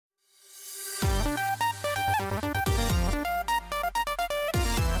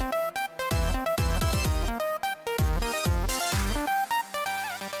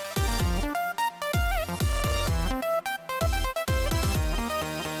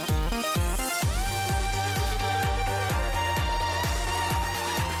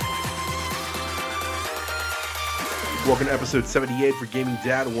Welcome to episode 78 for Gaming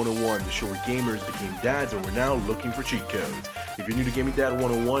Dad 101, the show where gamers became dads and we're now looking for cheat codes. If you're new to Gaming Dad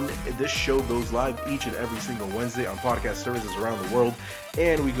 101, this show goes live each and every single Wednesday on podcast services around the world,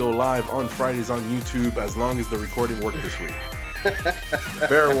 and we go live on Fridays on YouTube as long as the recording worked this week.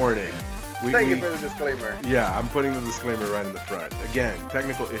 Fair warning. Thank you for the disclaimer. Yeah, I'm putting the disclaimer right in the front. Again,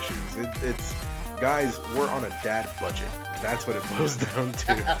 technical issues. It's guys, we're on a dad budget. That's what it boils down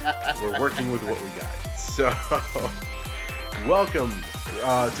to. We're working with what we got. So, welcome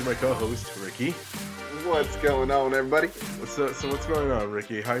to my co-host, Ricky. What's going on, everybody? So what's going on,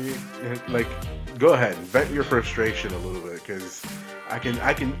 Ricky? How you, go ahead, vent your frustration a little bit, because I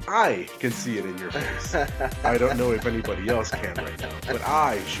can see it in your face. I don't know if anybody else can right now, but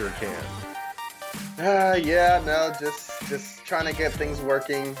I sure can. Just trying to get things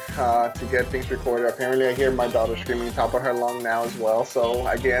working, to get things recorded. Apparently, I hear my daughter screaming top of her lung now as well. So,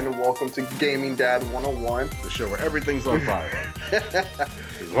 again, welcome to Gaming Dad 101. The show where everything's on fire.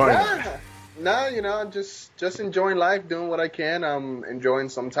 Why not? No, just enjoying life, doing what I can. I'm enjoying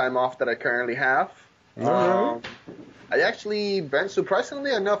some time off that I currently have. I actually,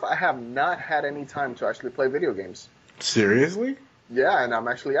 surprisingly enough, I have not had any time to actually play video games. Seriously? Yeah, and I'm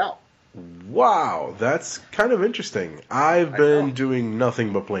actually out. Wow, that's kind of interesting. I've been doing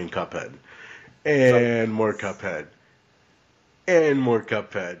nothing but playing Cuphead. And more Cuphead. And more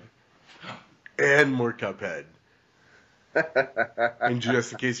Cuphead. And more Cuphead. And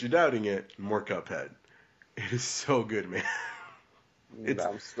just in case you're doubting it, more Cuphead. It is so good, man.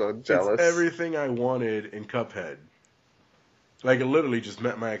 I'm so jealous. It's everything I wanted in Cuphead. Like, it literally just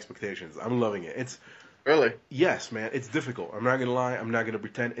met my expectations. I'm loving it. It's Really? Yes, man. It's difficult. I'm not going to lie. I'm not going to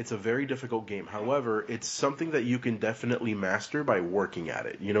pretend. It's a very difficult game. However, it's something that you can definitely master by working at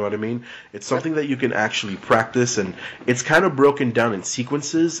it. You know what I mean? It's something that you can actually practice, and it's kind of broken down in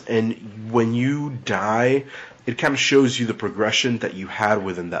sequences, and when you die, it kind of shows you the progression that you had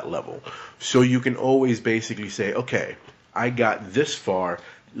within that level. So you can always basically say, okay, I got this far.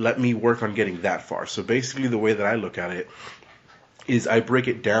 Let me work on getting that far. So basically the way that I look at it is I break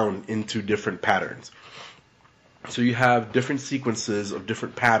it down into different patterns. So you have different sequences of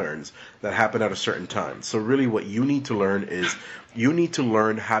different patterns that happen at a certain time. So really what you need to learn is you need to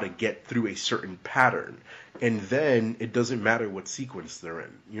learn how to get through a certain pattern. And then it doesn't matter what sequence they're in.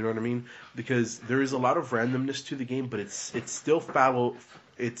 You know what I mean? Because there is a lot of randomness to the game, but it still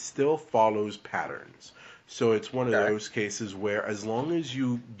follows patterns. So it's one of those cases where as long as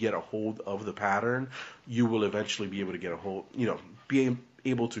you get a hold of the pattern, you will eventually be able to get a hold, be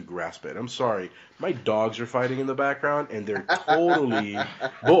able to grasp it. I'm sorry. My dogs are fighting in the background, and they're totally...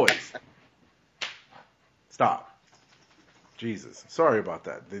 Boys. Stop. Jesus. Sorry about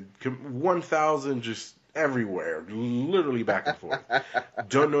that. The 1,000 just everywhere. Literally back and forth.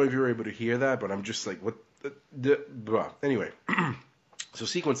 Don't know if you were able to hear that, but I'm just like, what the anyway. So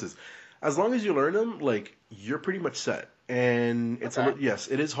sequences. As long as you learn them, you're pretty much set. And it's yes,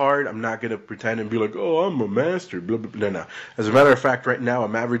 it is hard. I'm not going to pretend and be like, oh, I'm a master. Blah, blah, blah. No. As a matter of fact, right now,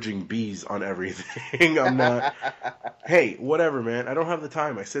 I'm averaging B's on everything. I'm not, hey, whatever, man. I don't have the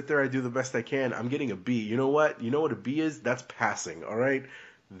time. I sit there, I do the best I can. I'm getting a B. You know what? You know what a B is? That's passing, all right?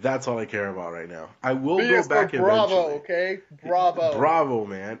 That's all I care about right now. I will go back eventually. Bravo, okay? Bravo. Bravo,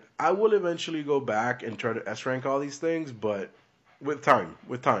 man. I will eventually go back and try to S-rank all these things, but with time.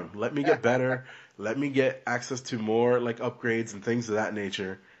 Let me get better. Let me get access to more upgrades and things of that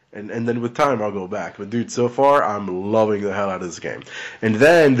nature. And then with time, I'll go back. But dude, so far, I'm loving the hell out of this game. And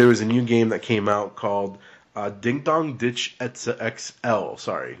then there was a new game that came out called Ding Dong Ditch XL.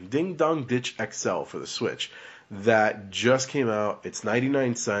 Sorry. Ding Dong Ditch XL for the Switch. That just came out. It's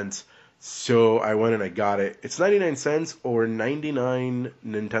 99 cents. So I went and I got it. It's 99 cents or 99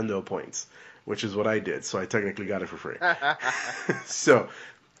 Nintendo points, which is what I did. So I technically got it for free. So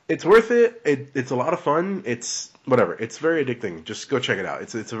it's worth it. It's a lot of fun. It's whatever. It's very addicting. Just go check it out.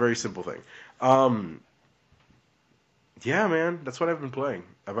 It's a very simple thing. Yeah, man, that's what I've been playing.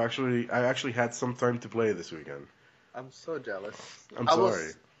 I actually had some time to play this weekend. I'm so jealous. I'm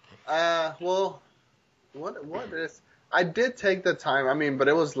sorry. What is? I did take the time. I mean, but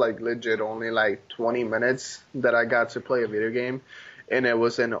it was legit only 20 minutes that I got to play a video game, and it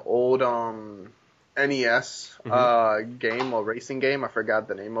was an old NES game or racing game. I forgot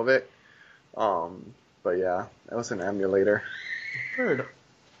the name of it. But yeah, it was an emulator. Heard.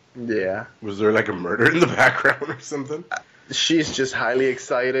 Yeah. Was there a murder in the background or something? She's just highly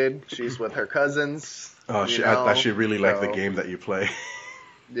excited. She's with her cousins. Oh, I thought she really liked the game that you play.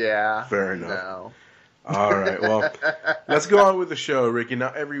 Yeah. Fair enough. No. All right, well, let's go on with the show, Ricky.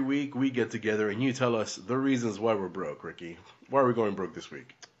 Now, every week we get together and you tell us the reasons why we're broke, Ricky. Why are we going broke this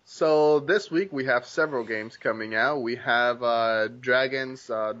week? So this week we have several games coming out. We have Dragon's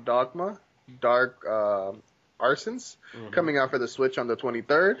Dogma, Dark Arsons, Hmm. coming out for the Switch on the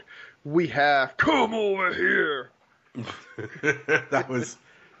 23rd. We have Come Over Here That was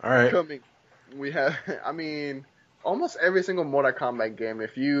all right. coming. We have, I mean, almost every single Mortal Kombat game.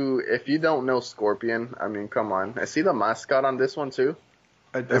 If you don't know Scorpion, I mean, come on. I see the mascot on this one too,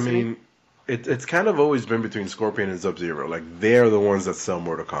 I isn't he? mean, it's kind of always been between Scorpion and Sub-Zero. Like they're the ones that sell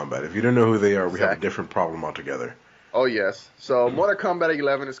Mortal Kombat. If you don't know who they are, we have a Exactly. different problem altogether. Oh yes. So Mortal Kombat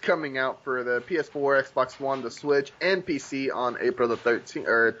 11 is coming out for the PS4, Xbox One, the Switch, and PC on April the 13th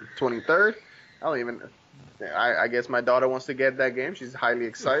or 23rd. I don't even. I guess my daughter wants to get that game. She's highly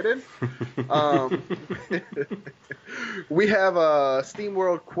excited. Um, we have Steam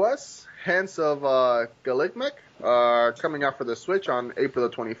World Quest, Hands of Galigmek, coming out for the Switch on April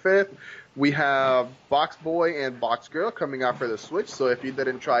the 25th. We have Box Boy and Box Girl coming out for the Switch. So if you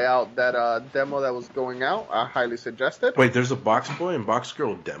didn't try out that demo that was going out, I highly suggest it. Wait, there's a Box Boy and Box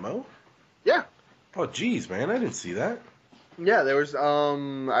Girl demo? Yeah, Oh, geez, man, I didn't see that. yeah. There was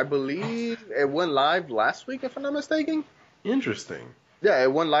I believe it went live last week, if I'm not mistaken. Interesting. Yeah,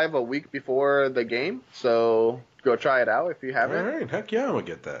 it went live a week before the game. So go try it out if you All haven't. right, heck yeah, I'm gonna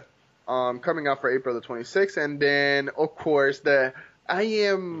get that. Coming out for April the 26th, and then of course I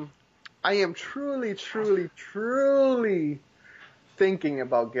am I am truly, truly, truly thinking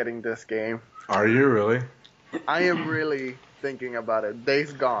about getting this game. Are you really? I am really thinking about it.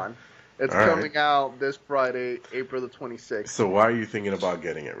 Days Gone. It's All right. coming out this Friday, April the 26th. So why are you thinking about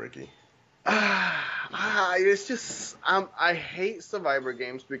getting it, Ricky? It's just I hate survivor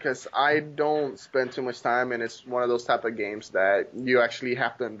games because I don't spend too much time, and it's one of those type of games that you actually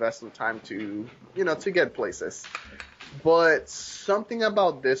have to invest some time to, to get places. But something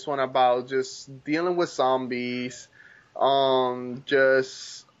about this one, about just dealing with zombies,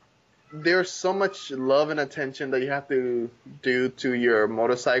 just there's so much love and attention that you have to do to your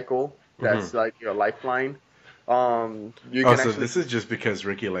motorcycle. Hmm. That's like your lifeline. You Oh, can so actually, this is just because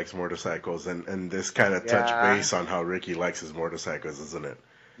Ricky likes motorcycles, and this kind of touch yeah, base on how Ricky likes his motorcycles, isn't it?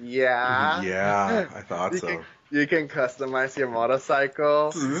 yeah. Yeah, I thought You can so. you can customize your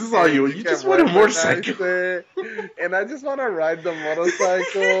motorcycle, So this is all and you. you You can just want a motorcycle. weaponize it. And I just want to ride the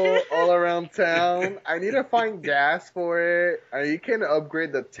motorcycle all around town. I need to find gas for it. You can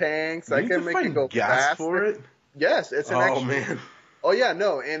upgrade the tanks. You I need to can make it find go gas for faster. it. Yes, it's an Oh extra. man. Oh yeah,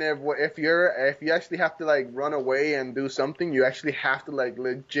 no. And if you actually have to like run away and do something, you actually have to like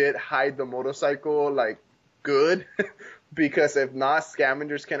legit hide the motorcycle like good. Because if not,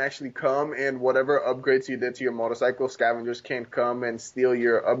 scavengers can actually come, and whatever upgrades you did to your motorcycle, scavengers can come and steal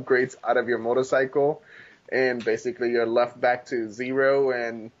your upgrades out of your motorcycle, and basically you're left back to zero.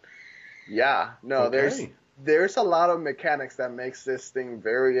 And yeah, no, Okay. there's a lot of mechanics that makes this thing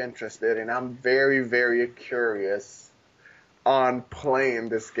very interesting, and I'm very, very curious on playing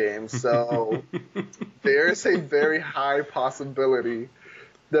this game. So there's a very high possibility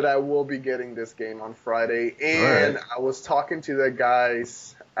that I will be getting this game on Friday. All right. And I was talking to the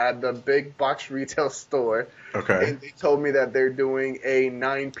guys at the big box retail store, Okay. and they told me that they're doing a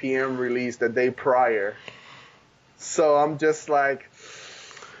 9 p.m. release the day prior. So I'm just like,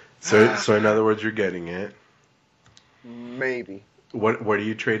 So in other words, you're getting it. maybe. What are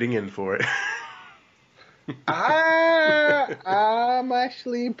you trading in for it? I'm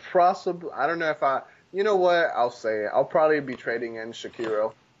actually possible. I don't know if I. You know what? I'll say it. I'll probably be trading in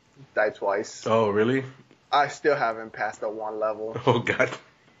Shakiro. Die twice. Oh, really? I still haven't passed the one level. Oh God.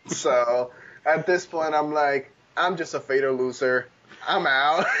 So at this point, I'm like, I'm just a fatal loser. I'm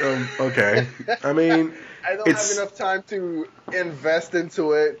out. Okay. I mean, I don't have it's enough time to invest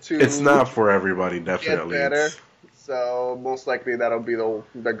into it to it's not for everybody, get definitely. better. It's, So most likely that'll be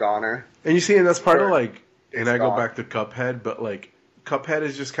the goner. and you see, and that's part of Or like, and it's I go gone. back to Cuphead, but like Cuphead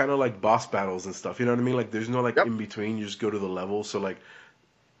is just kind of like boss battles and stuff. You know what I mean? Like, there's no like Yep. in between. You just go to the level. So like,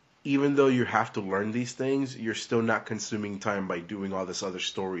 even though you have to learn these things, you're still not consuming time by doing all this other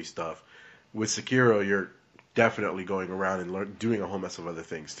story stuff. With Sekiro, you're definitely going around and doing a whole mess of other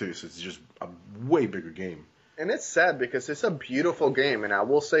things too. So it's just a way bigger game. And it's sad because it's a beautiful game, and I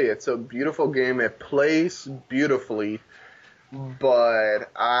will say it's a beautiful game. It plays beautifully,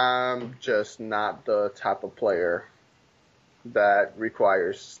 but I'm just not the type of player that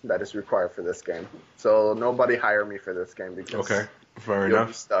is required for this game. So nobody hire me for this game because Okay, fair you'll be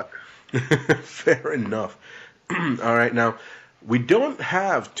enough. stuck. Fair enough. All right, now we don't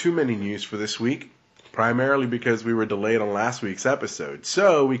have too many news for this week, primarily because we were delayed on last week's episode.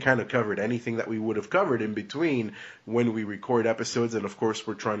 So we kind of covered anything that we would have covered in between when we record episodes, and of course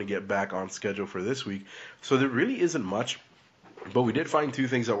we're trying to get back on schedule for this week. So there really isn't much But we did find two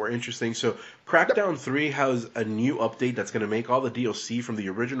things that were interesting. So, Crackdown 3 has a new update that's going to make all the DLC from the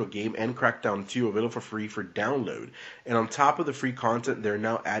original game and Crackdown 2 available for free for download. And on top of the free content, they're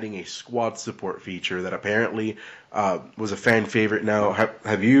now adding a squad support feature that apparently was a fan favorite. Now,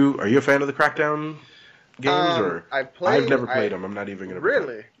 are you a fan of the Crackdown games? Or I've never played them. I'm not even going to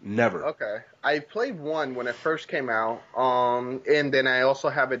really never. Okay, I played one when it first came out, and then I also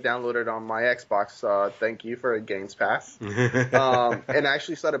have it downloaded on my Xbox. Thank you for a Games Pass. And I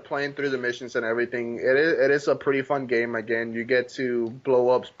actually started playing through the missions and everything. It is a pretty fun game. Again, you get to blow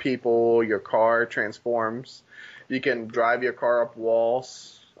up people. Your car transforms. You can drive your car up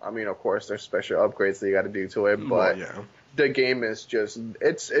walls. I mean, of course, there's special upgrades that you got to do to it, but the game is just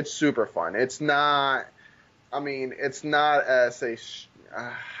it's super fun. It's not. I mean, it's not as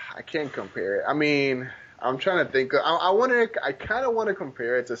I can't compare it. I mean, I'm trying to think. I kind of want to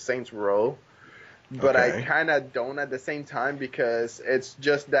compare it to Saints Row, but I kind of don't at the same time because it's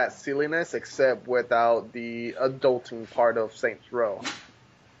just that silliness, except without the adulting part of Saints Row.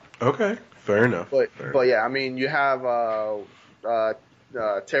 Okay, fair enough. But yeah, I mean, you have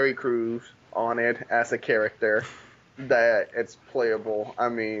Terry Crews on it as a character that it's playable. I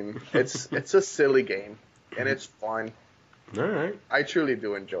mean, it's a silly game. And it's fun. All right. I truly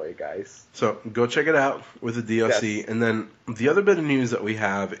do enjoy it, guys. So go check it out with the DLC. Yes. And then the other bit of news that we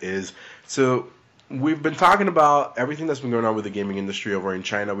have is, so we've been talking about everything that's been going on with the gaming industry over in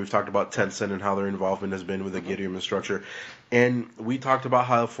China. We've talked about Tencent and how their involvement has been with the Gideon structure. And we talked about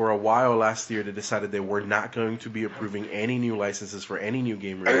how for a while last year they decided they were not going to be approving any new licenses for any new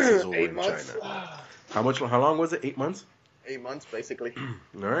game releases over in China. How long was it? 8 months? 8 months, basically.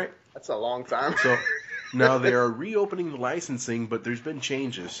 All right. That's a long time. So now they are reopening the licensing, but there's been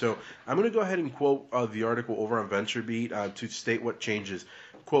changes. So I'm going to go ahead and quote the article over on VentureBeat to state what changes.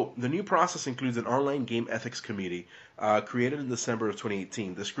 Quote, the new process includes an online game ethics committee created in December of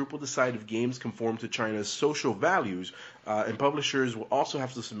 2018. This group will decide if games conform to China's social values, and publishers will also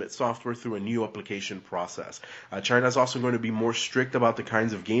have to submit software through a new application process. China is also going to be more strict about the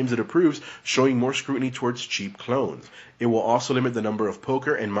kinds of games it approves, showing more scrutiny towards cheap clones. It will also limit the number of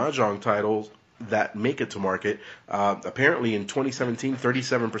poker and mahjong titles that make it to market. Apparently in 2017,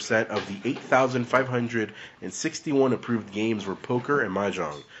 37% of the 8,561 approved games were poker and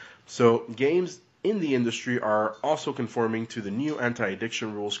mahjong. So games in the industry are also conforming to the new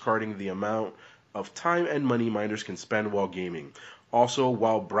anti-addiction rules carding the amount of time and money minors can spend while gaming. Also,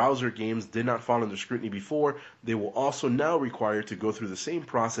 while browser games did not fall under scrutiny before, they will also now require to go through the same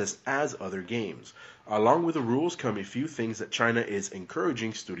process as other games. Along with the rules come a few things that China is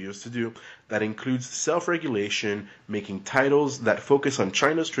encouraging studios to do. That includes self-regulation, making titles that focus on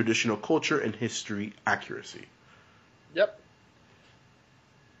China's traditional culture and history accuracy. Yep.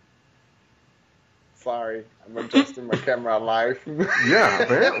 Sorry, I'm adjusting my camera live. Yeah,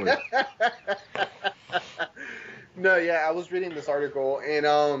 apparently. No, yeah, I was reading this article,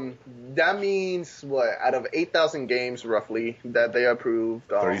 and that means what? Out of 8,000 games, roughly, that they approved,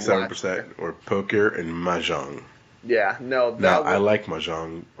 37% or poker and mahjong. Yeah, no. Now, I like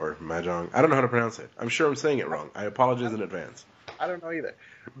mahjong or mahjong. I don't know how to pronounce it. I'm sure I'm saying it wrong. I apologize in advance. I don't know either.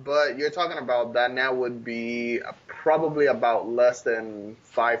 But you're talking about that now would be probably about less than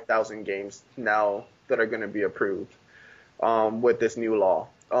 5,000 games now that are going to be approved with this new law.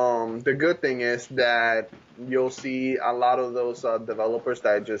 The good thing is that you'll see a lot of those developers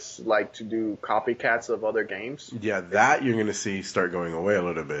that just like to do copycats of other games. Yeah, that you're going to see start going away a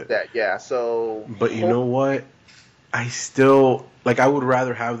little bit. So. But you know what? I still, I would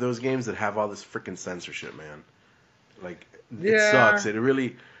rather have those games that have all this freaking censorship, man. It sucks. It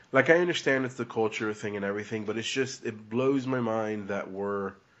really, I understand it's the culture thing and everything, but it's just, it blows my mind that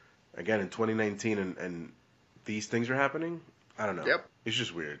we're, again, in 2019 and these things are happening. I don't know. Yep. It's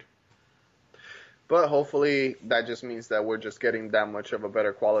just weird. But hopefully that just means that we're just getting that much of a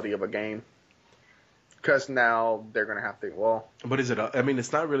better quality of a game. Because now they're going to have to, But is it,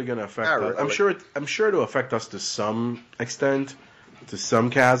 it's not really going to affect us. Really. I'm sure it'll affect us to some extent, to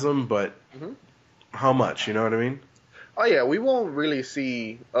some chasm, but how much, you know what I mean? Oh, yeah, we won't really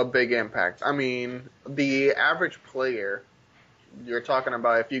see a big impact. I mean, the average player, you're talking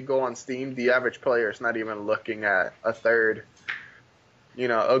about if you go on Steam, the average player is not even looking at a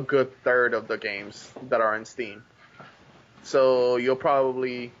good third of the games that are in Steam. So you'll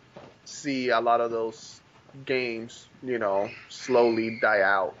probably see a lot of those games, slowly die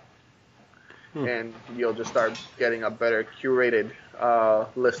out. And you'll just start getting a better curated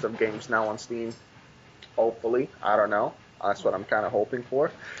list of games now on Steam. Hopefully. I don't know. That's what I'm kind of hoping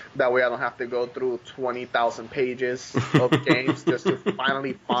for. That way I don't have to go through 20,000 pages of games just to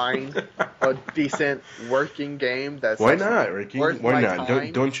finally find a decent working game that's Why actually not, Ricky? worth Why my not? Don't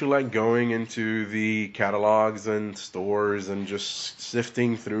time. don't you like going into the catalogs and stores and just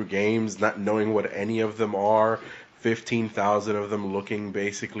sifting through games, not knowing what any of them are, 15,000 of them looking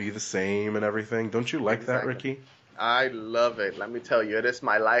basically the same and everything? Don't you like that, Exactly. Ricky? I love it. Let me tell you, it is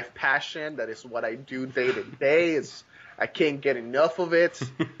my life passion. That is what I do day to day. I can't get enough of it.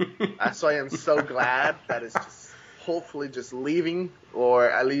 So I am so glad that it's just hopefully just leaving, or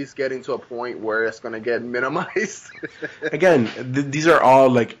at least getting to a point where it's going to get minimized. Again, these are all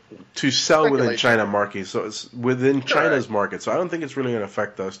like to sell within Speculation. China market, so it's within China's Correct. market. So I don't think it's really going to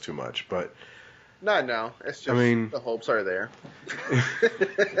affect us too much. But No. It's I just mean, the hopes are there.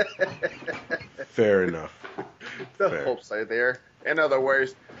 fair enough. The Fair. hopes are there. In other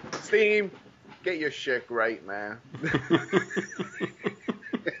words, Steam, get your shit right, man.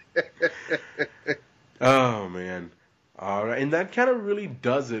 Oh man. All right, and that kind of really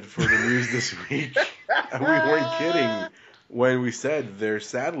does it for the news this week. We weren't kidding when we said there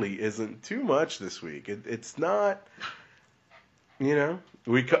sadly isn't too much this week. It's not, you know,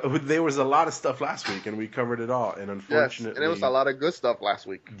 there was a lot of stuff last week and we covered it all, and Yes, and it was a unfortunately, lot of good stuff last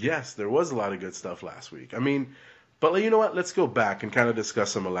week. yes, there was a lot of good stuff last week. I mean, but you know what? Let's go back and kind of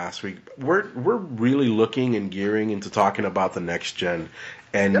discuss some of last week. We're really looking and gearing into talking about the next gen,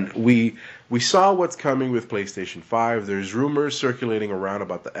 and Yep. we saw what's coming with PlayStation 5. There's rumors circulating around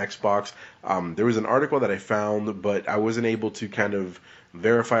about the Xbox. There was an article that I found, but I wasn't able to kind of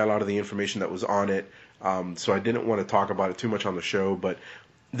verify a lot of the information that was on it. So I didn't want to talk about it too much on the show, but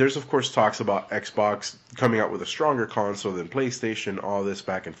there's of course talks about Xbox coming out with a stronger console than PlayStation, all this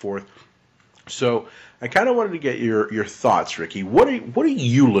back and forth. So I kind of wanted to get your thoughts, Ricky. What are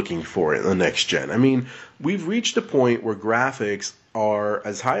you looking for in the next gen? I mean, we've reached a point where graphics are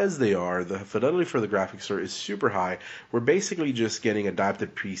as high as they are. The fidelity for the graphics is super high. We're basically just getting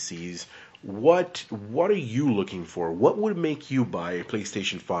adapted PCs. What are you looking for? What would make you buy a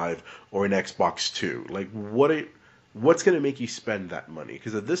PlayStation 5 or an Xbox 2? Like what's going to make you spend that money?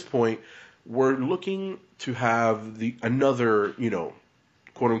 Because at this point, we're looking to have the another,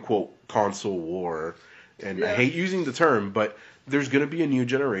 quote unquote console war. And I Yeah. hate using the term, but there's going to be a new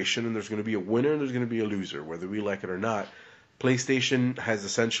generation, and there's going to be a winner, and there's going to be a loser, whether we like it or not. PlayStation has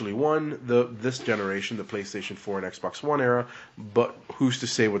essentially won this generation, the PlayStation 4 and Xbox One era, but who's to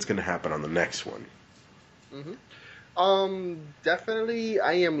say what's going to happen on the next one? Definitely,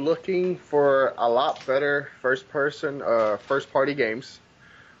 I am looking for a lot better first party games.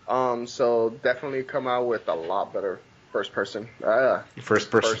 So definitely come out with a lot better first person.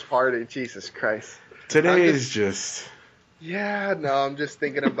 First person. First party, Jesus Christ. Today I'm is just. Yeah, no, I'm just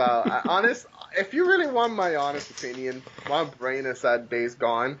thinking about if you really want my honest opinion, my brain is at Days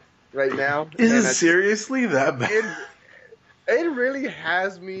Gone right now. Is and it seriously that bad? it really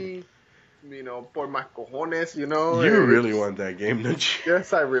has me, por my cojones, You really it's- want that game, don't you?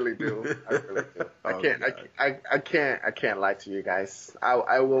 Yes, I really do. I really do. Oh, God. I can't lie to you guys.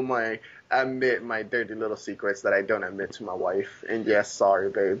 I will admit my dirty little secrets that I don't admit to my wife. And yes,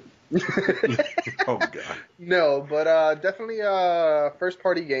 sorry, babe. Oh God. No, but definitely first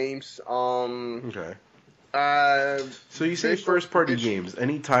party games. Okay. Uh, So you say visual- first party vis- games.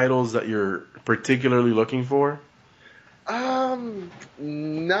 Any titles that you're particularly looking for?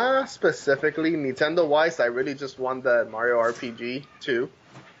 Not specifically Nintendo wise. I really just want the Mario RPG 2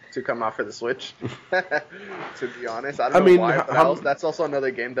 to come out for the Switch. To be honest, I don't know why, but that's also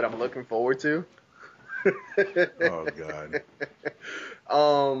another game that I'm looking forward to. Oh God.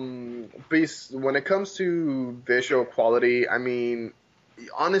 When it comes to visual quality, I mean,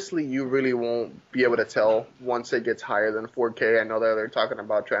 honestly, you really won't be able to tell once it gets higher than 4K. I know that they're talking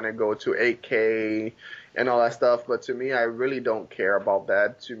about trying to go to 8K and all that stuff, but to me, I really don't care about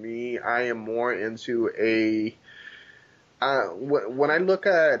that. To me, I am more into when I look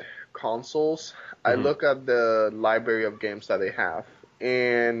at consoles, I look at the library of games that they have,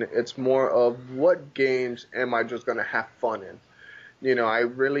 and it's more of what games am I just going to have fun in.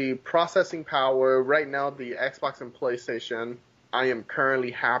 Processing power, right now, the Xbox and PlayStation, I am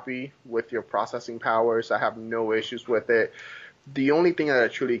currently happy with your processing powers. I have no issues with it. The only thing that I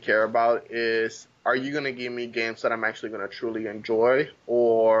truly care about is, are you going to give me games that I'm actually going to truly enjoy,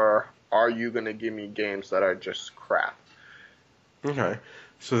 or are you going to give me games that are just crap? Okay.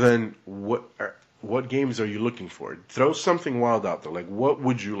 So then, what games are you looking for? Throw something wild out there. Like, what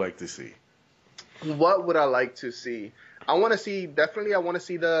would you like to see? What would I like to see? I want to see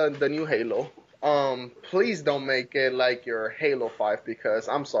the new Halo. Please don't make it like your Halo 5, because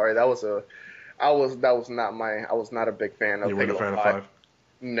I'm sorry, that was I was not a big fan of You weren't a Halo fan of 5. 5?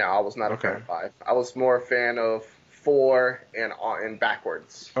 No, I was not a fan Okay. of 5. I was more a fan of 4 and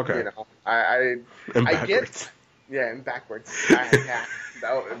backwards. Okay. You know, I And I get backwards. yeah and backwards. Yeah,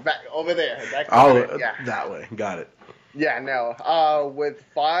 back over there. Back over there. Oh, Yeah. that way. Got it. Yeah, no. With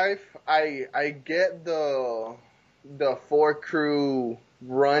 5, I get the 4 crew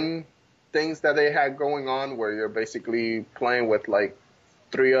run things that they had going on, where you're basically playing with like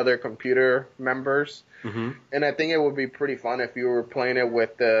 3 other computer members, Mm-hmm. and I think it would be pretty fun if you were playing it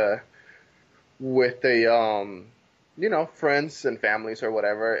with the friends and families or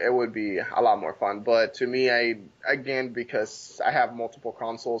whatever. It would be a lot more fun. But to me, because I have multiple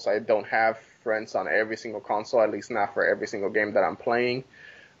consoles, I don't have friends on every single console, at least not for every single game that I'm playing.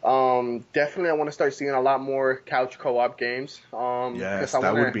 Definitely I want to start seeing a lot more couch co-op games. Yes, Because I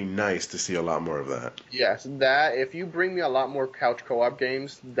that want would to, be nice to see a lot more of that. yes, that if you bring me a lot more couch co-op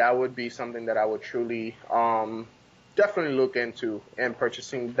games, that would be something that I would truly, definitely look into and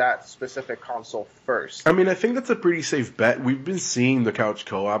purchasing that specific console first. I mean, I think that's a pretty safe bet. We've been seeing the couch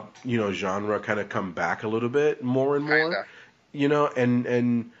co-op, genre kind of come back a little bit more and more, Kinda.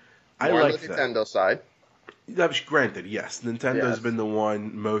 and I More on the like that. Nintendo side. That's granted, yes. Nintendo's Yes. been the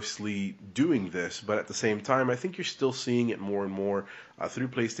one mostly doing this, but at the same time, I think you're still seeing it more and more through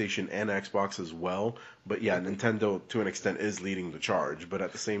PlayStation and Xbox as well. But yeah, Nintendo to an extent is leading the charge. But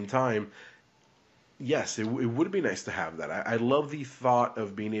at the same time, yes, it would be nice to have that. I love the thought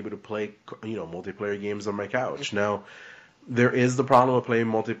of being able to play, multiplayer games on my couch. Now, there is the problem of playing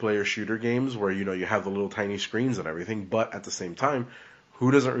multiplayer shooter games where, you have the little tiny screens and everything, but at the same time, who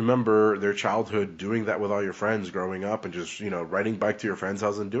doesn't remember their childhood doing that with all your friends growing up and just, riding bike to your friend's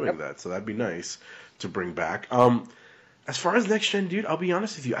house and doing Yep. that? So that'd be nice to bring back. As far as next gen, dude, I'll be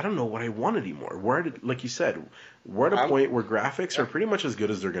honest with you, I don't know what I want anymore. Like you said, we're at a point where graphics are pretty much as good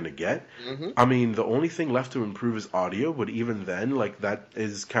as they're going to get. Mm-hmm. I mean, the only thing left to improve is audio, but even then, like, that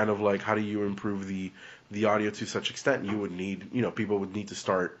is kind of like, how do you improve the audio to such extent? You would need, people would need to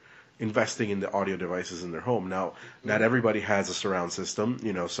start investing in the audio devices in their home. Now, not everybody has a surround system.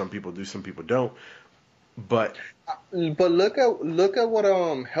 Some people do, some people don't. But But look at what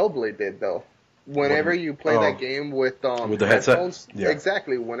Hellblade did though. Whenever you play that game with the headset? headphones, Yeah.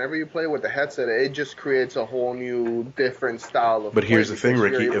 exactly. Whenever you play with the headset, it just creates a whole new, different style of. But here's the play thing,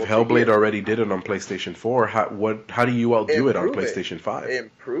 because Ricky. you're If able to Hellblade hear. already did it on PlayStation 4, how do you outdo it on Improve it. PlayStation 5?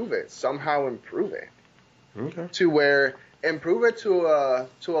 Improve it somehow. Improve it Okay. to where improve it to a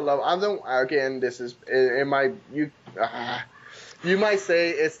level. I don't. Again, this is it might you. You might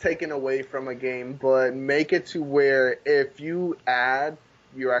say it's taken away from a game, but make it to where if you add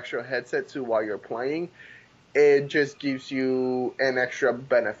your actual headset to while you're playing, it just gives you an extra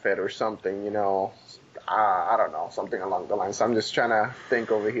benefit or something, I don't know, something along the lines. I'm just trying to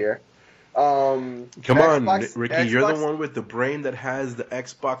think over here. Come on, Ricky, you're Xbox- the one with the brain that has the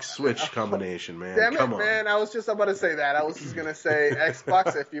Xbox Switch combination, man. Damn it, Come on. man! I was just about to say that. I was just gonna say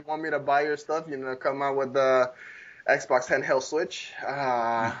Xbox. If you want me to buy your stuff, come out with the Xbox handheld Switch.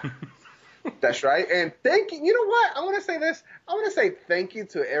 That's right. And thank you. You know what? I want to say this. I want to say thank you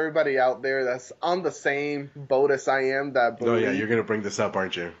to everybody out there that's on the same boat as I am. Oh yeah, you're gonna bring this up,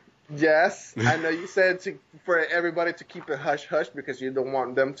 aren't you? Yes, I know you said for everybody to keep it hush hush because you don't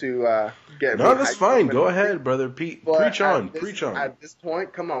want them to get. No, that's fine. Go ahead, brother Pete. But Preach on. Preach on. At this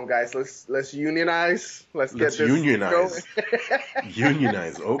point, come on, guys. Let's unionize. Let's get this unionize. going.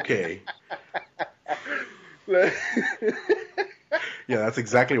 Unionize. Okay. Yeah, that's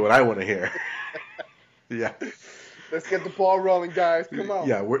exactly what I want to hear. Yeah. Let's get the ball rolling, guys. Come on.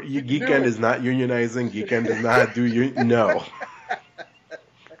 Yeah, Geekend is not unionizing. Geekend does not do no.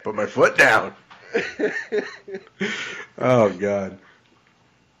 Put my foot down. Oh God.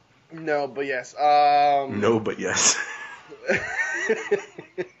 No, but yes. No, but yes.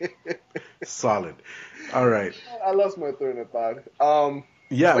 Solid. All right. I lost my train of thought.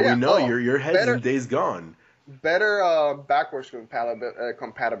 Yeah, But we yeah, know your head's better- in Days Gone. Better backwards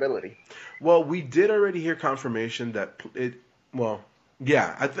compatibility. Well, we did already hear confirmation that it. Well,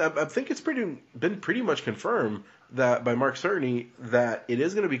 yeah, I think it's been pretty much confirmed that by Mark Cerny that it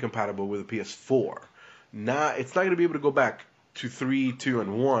is going to be compatible with the PS4. It's not going to be able to go back to 3, 2,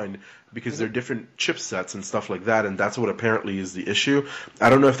 and 1 because they're different chipsets and stuff like that, and that's what apparently is the issue. I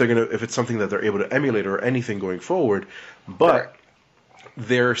don't know if it's something that they're able to emulate or anything going forward, but. Correct.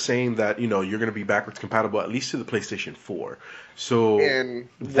 They're saying that, you're going to be backwards compatible at least to the PlayStation 4. So And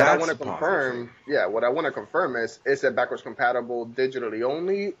what I want to confirm, what I want to confirm is it backwards compatible digitally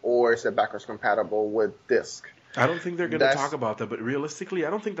only, or is it backwards compatible with disc? I don't think they're going to talk about that, but realistically, I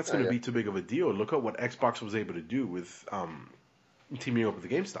don't think that's going to be too big of a deal. Look at what Xbox was able to do with teaming up with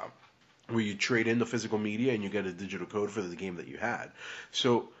the GameStop. where you trade in the physical media and you get a digital code for the game that you had.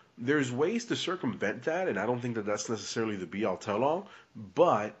 So there's ways to circumvent that, and I don't think that that's necessarily the be all tell all,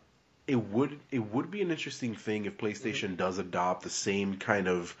 but it would be an interesting thing if PlayStation does adopt the same kind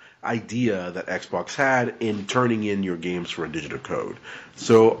of idea that Xbox had in turning in your games for a digital code.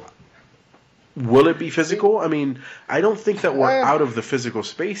 So will it be physical? I mean, I don't think that we're out of the physical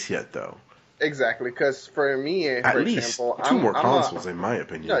space yet, though. Exactly, because for me, At for least example, two more consoles, in my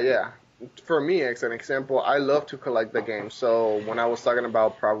opinion. yeah, yeah. For me, as an example, I love to collect the games. So when I was talking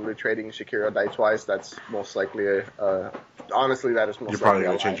about probably trading Shakira Die Twice, that's most likely honestly, that is most You're likely probably a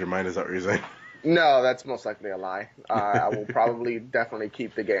going lie. to change your mind, is that what you're saying? No, that's most likely a lie. I will probably definitely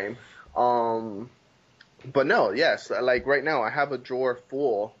keep the game. But no, yes, like right now I have a drawer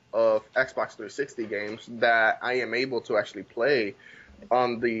full of Xbox 360 games that I am able to actually play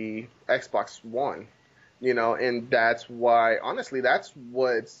on the Xbox One. And that's why, honestly, that's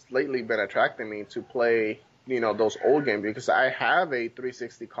what's lately been attracting me to play, those old games, because I have a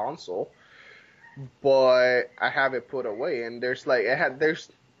 360 console, but I have it put away, and there's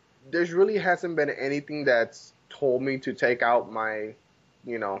really hasn't been anything that's told me to take out my,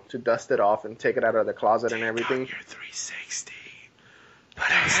 to dust it off and take it out of the closet and everything. Take out your 360.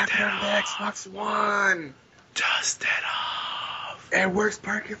 But I have it on the Xbox One. Dust it off. It works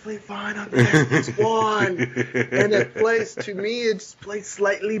perfectly fine on the Xbox One. And it plays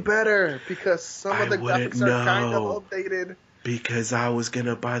slightly better because some of the graphics are kind of updated. Because I was going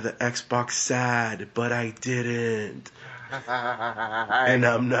to buy the Xbox SAD, but I didn't. And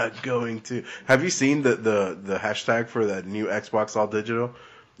I'm not going to. Have you seen the hashtag for that new Xbox All Digital?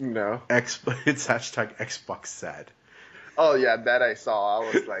 No. It's hashtag Xbox SAD. Oh, yeah, that I saw.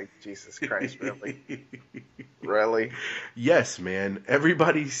 I was like, Jesus Christ, really? Really? Yes, man.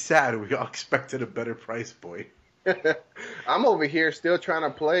 Everybody's sad. We all expected a better price point. I'm over here still trying to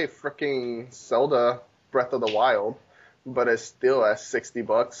play freaking Zelda Breath of the Wild, but it's still at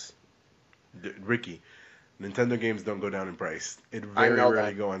 $60. Ricky, Nintendo games don't go down in price. It very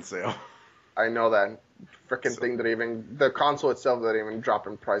rarely go on sale. I know that. Freaking thing the console itself didn't even drop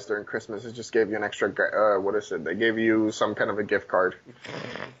in price during Christmas. It just gave you an extra, what is it? They gave you some kind of a gift card.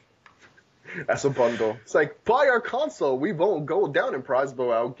 That's a bundle. It's like, buy our console. We won't go down in price, but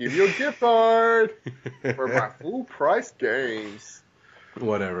I'll give you a gift card for my full price games.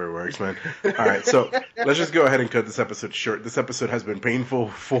 Whatever works, man. All right, so let's just go ahead and cut this episode short. This episode has been painful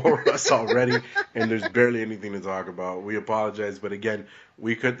for us already, and there's barely anything to talk about. We apologize, but again,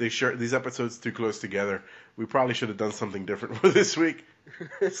 we cut these episodes too close together. We probably should have done something different for this week.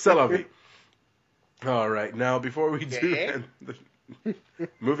 C'est la vie. All right, now before we do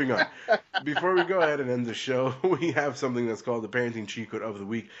moving on. Before we go ahead and end the show, we have something that's called the Parenting Cheat Code of the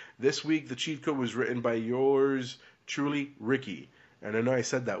Week. This week, the cheat code was written by yours truly, Ricky. And I know I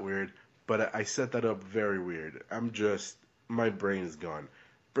said that weird, but I set that up very weird. My brain is gone.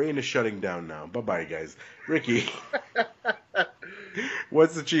 Brain is shutting down now. Bye-bye, guys. Ricky,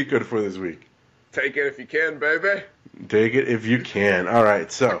 what's the cheat code for this week? Take it if you can, baby. Take it if you can. All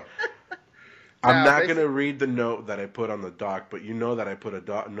right, so I'm not going to read the note that I put on the doc, but you know that I put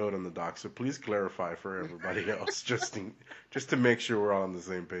a note on the doc, so please clarify for everybody else, just to make sure we're all on the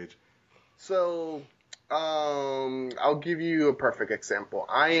same page. So, I'll give you a perfect example.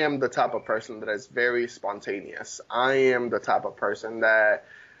 I am the type of person that is very spontaneous. I am the type of person that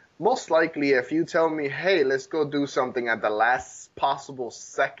most likely if you tell me, hey, let's go do something at the last possible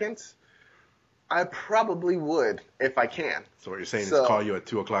second, I probably would if I can. So what you're saying is call you at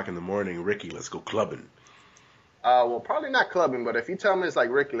 2 o'clock in the morning, Ricky, let's go clubbing. Well, probably not clubbing, but if you tell me it's like,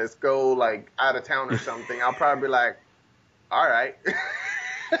 Ricky, let's go like out of town or something, I'll probably be like, all right.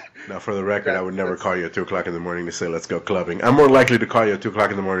 Now, for the record, I would never call you at 2 o'clock in the morning to say, let's go clubbing. I'm more likely to call you at 2 o'clock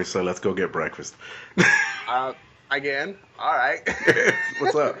in the morning to say, let's go get breakfast. Again, all right.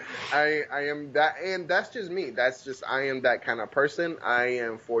 What's up? I am that, and that's just me. I am that kind of person. I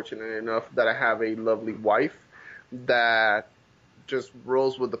am fortunate enough that I have a lovely wife that just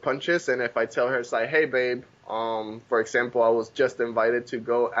rolls with the punches. And if I tell her, it's like, hey, babe, for example, I was just invited to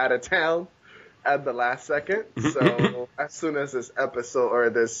go out of town at the last second. So as soon as this episode or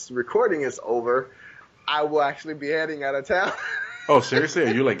this recording is over, I will actually be heading out of town. Oh, seriously?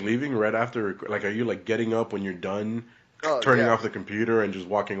 Are you like leaving right after? Like, are you like getting up when you're done, turning off the computer and just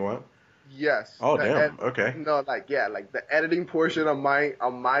walking away? Yes. Oh, damn. Okay. No, like the editing portion on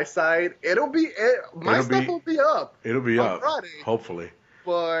my side, my stuff will be up. It'll be on up Friday, hopefully.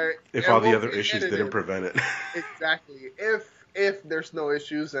 But if all the other issues didn't prevent it. Exactly. If there's no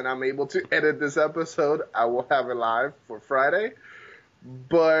issues and I'm able to edit this episode, I will have it live for Friday.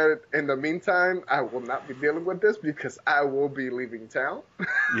 But in the meantime, I will not be dealing with this because I will be leaving town.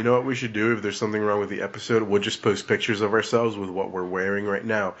 You know what we should do if there's something wrong with the episode? We'll just post pictures of ourselves with what we're wearing right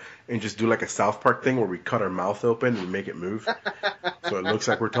now and just do like a South Park thing where we cut our mouth open and make it move. So it looks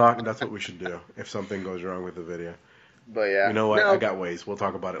like we're talking. That's what we should do if something goes wrong with the video. But yeah. You know what? No. I got ways. We'll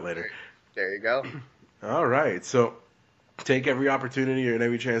talk about it later. There you go. All right. So take every opportunity and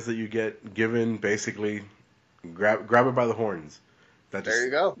every chance that you get given, basically grab it by the horns. There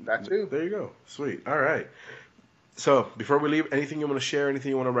you go. That too. There you go. Sweet. All right. So, before we leave, anything you want to share,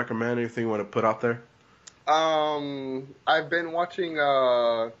 anything you want to recommend, anything you want to put out there? I've been watching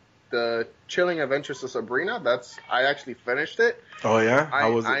the Chilling Adventures of Sabrina. I actually finished it. Oh yeah?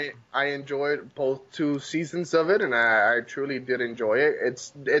 How was it? I enjoyed both 2 seasons of it, and I truly did enjoy it.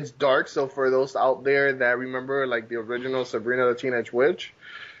 It's dark, so for those out there that remember like the original Sabrina the Teenage Witch,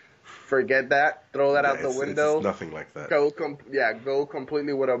 forget that. Throw that out the window. It's nothing like that. Go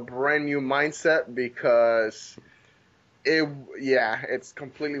completely with a brand new mindset because it's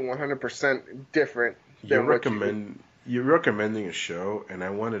completely 100% different. You're recommending a show, and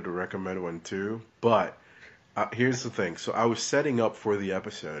I wanted to recommend one too, but here's the thing. So I was setting up for the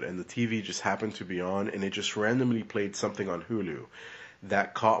episode, and the TV just happened to be on, and it just randomly played something on Hulu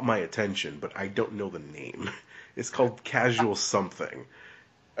that caught my attention, but I don't know the name. It's called Casual Something.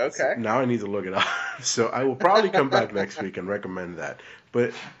 Okay. So now I need to look it up. So I will probably come back next week and recommend that.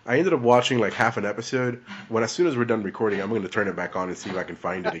 But I ended up watching like half an episode. As soon as we're done recording, I'm going to turn it back on and see if I can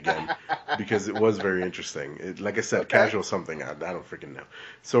find it again because it was very interesting. Like I said, Casual Something. I don't freaking know.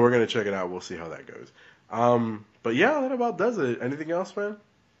 So we're going to check it out. We'll see how that goes. But yeah, that about does it. Anything else, man?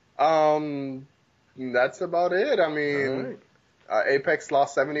 That's about it. I mean, Apex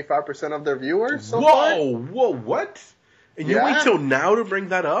lost 75% of their viewers so far. Whoa, what? And you wait till now to bring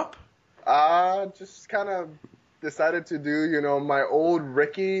that up? Just kind of decided to do, my old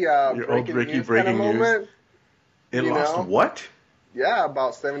Ricky breaking news breaking news. Moment. It lost what? Yeah,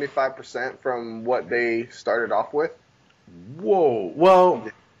 about 75% from what they started off with. Whoa. Well,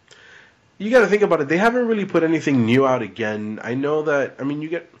 you got to think about it. They haven't really put anything new out again. I know that, you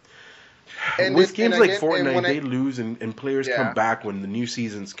get... with games like Fortnite, they lose and players come back when the new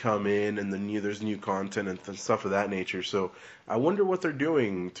seasons come in and there's new content and stuff of that nature. So I wonder what they're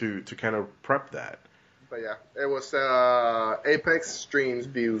doing to kind of prep that. But yeah, it was Apex streams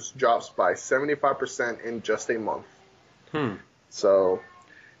views drops by 75% in just a month. So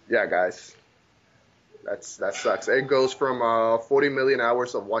yeah, guys, that sucks. It goes from 40 million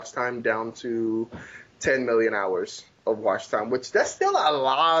hours of watch time down to 10 million hours of watch time, which that's still a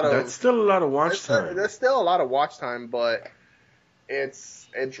lot of watch time. There's still a lot of watch time, but it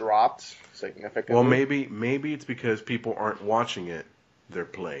dropped significantly. Well, maybe it's because people aren't watching it, they're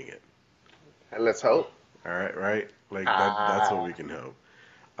playing it. And let's hope. All right? Like that's what we can hope.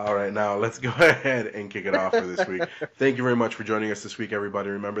 All right, now let's go ahead and kick it off for this week. Thank you very much for joining us this week, everybody.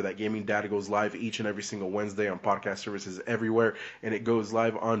 Remember that Gaming Data goes live each and every single Wednesday on podcast services everywhere, and it goes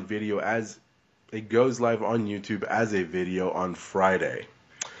live on video It goes live on YouTube as a video on Friday.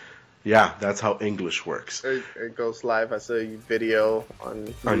 Yeah, that's how English works. It goes live as a video on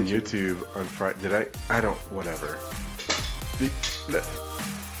YouTube on Friday. Whatever.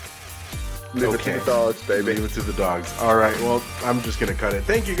 Leave it to the dogs, baby. Leave it to the dogs. All right, well, I'm just going to cut it.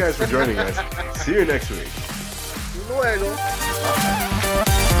 Thank you guys for joining us. See you next week. Luego.